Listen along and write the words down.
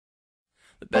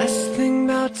The best thing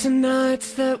about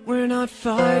tonight's that we're not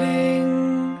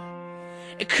fighting.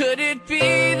 Could it be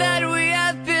that we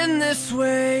have been this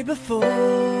way before?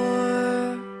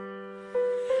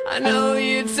 I know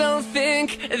you don't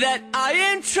think that I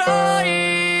am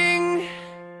trying.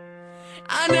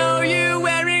 I know you're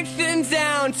wearing thin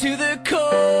down to the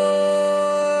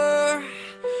core.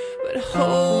 But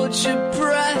hold your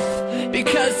breath,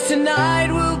 because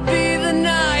tonight will be the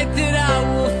night that I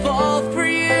will fall for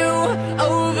you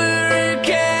over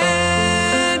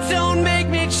again. Don't make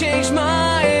me change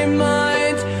my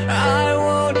mind. I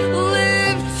won't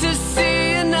live to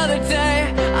see another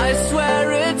day. I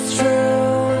swear it's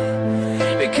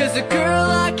true, because a girl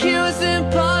like you is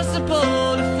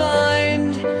impossible to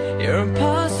find. You're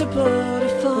impossible to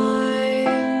find.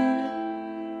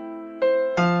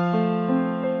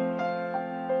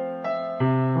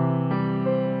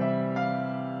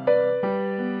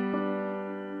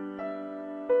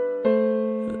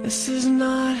 This is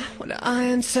not what I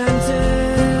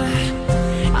intended.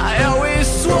 I always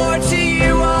swore to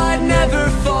you I'd never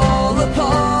fall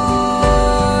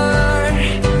apart.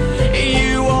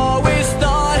 You always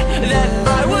thought that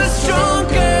I was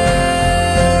stronger.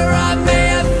 I may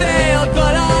have failed,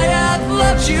 but I have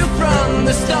loved you from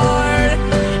the start.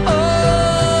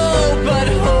 Oh, but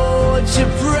hold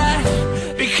your breath,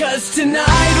 because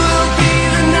tonight will be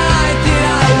the night that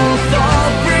I will fall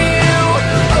for you.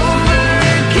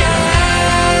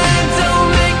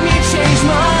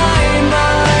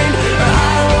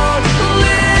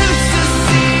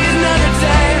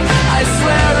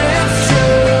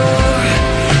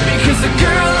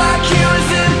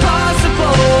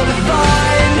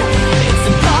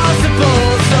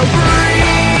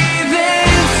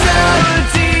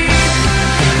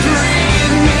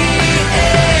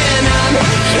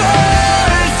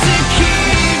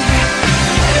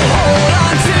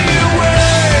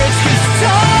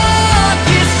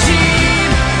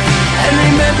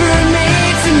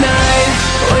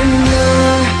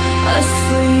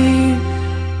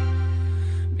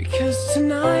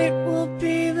 Tonight will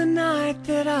be the night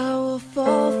that I will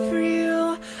fall for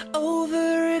you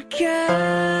over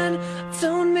again.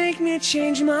 Don't make me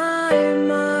change my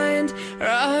mind, or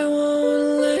I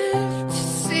won't live to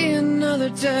see another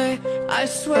day. I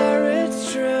swear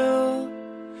it's true,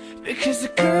 because a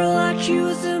girl like you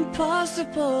is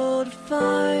impossible to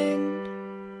find.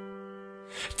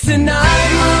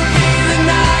 Tonight will be the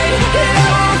night.